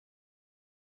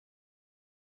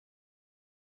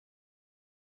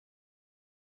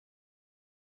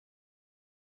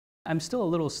I'm still a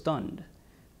little stunned.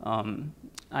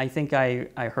 I think I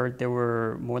heard there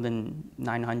were more than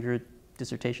 900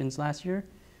 dissertations last year.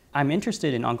 I'm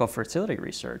interested in ongoing fertility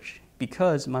research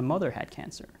because my mother had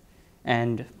cancer.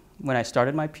 And when I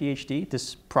started my PhD,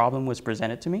 this problem was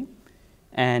presented to me.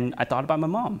 And I thought about my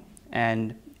mom.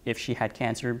 And if she had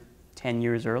cancer 10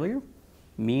 years earlier,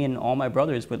 me and all my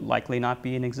brothers would likely not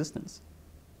be in existence.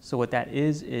 So what that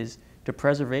is the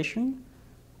preservation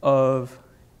of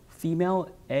female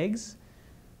eggs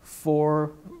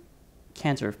for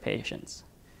cancer patients.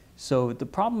 So the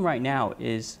problem right now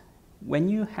is when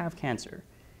you have cancer,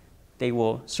 they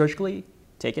will surgically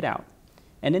take it out,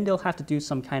 and then they'll have to do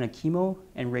some kind of chemo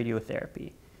and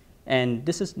radiotherapy. And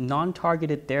this is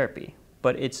non-targeted therapy,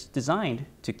 but it's designed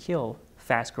to kill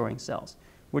fast-growing cells,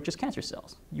 which is cancer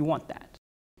cells. You want that.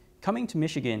 Coming to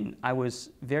Michigan, I was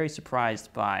very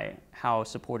surprised by how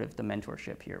supportive the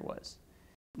mentorship here was.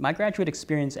 My graduate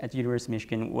experience at the University of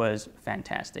Michigan was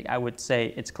fantastic. I would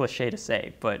say it's cliche to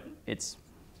say, but it's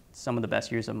some of the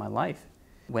best years of my life.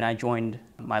 When I joined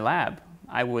my lab,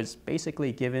 I was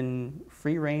basically given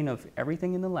free reign of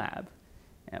everything in the lab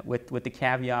with the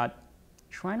caveat,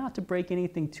 try not to break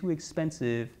anything too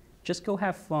expensive, just go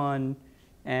have fun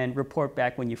and report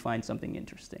back when you find something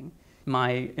interesting.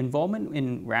 My involvement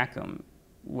in Rackham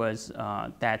was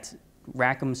that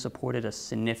Rackham supported a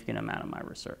significant amount of my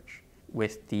research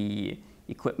with the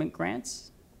equipment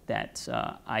grants that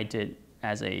I did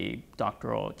as a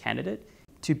doctoral candidate.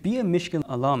 To be a Michigan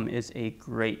alum is a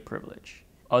great privilege.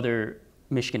 Other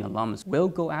Michigan alums will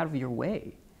go out of your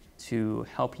way to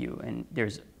help you, and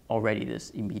there's already this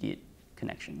immediate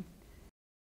connection.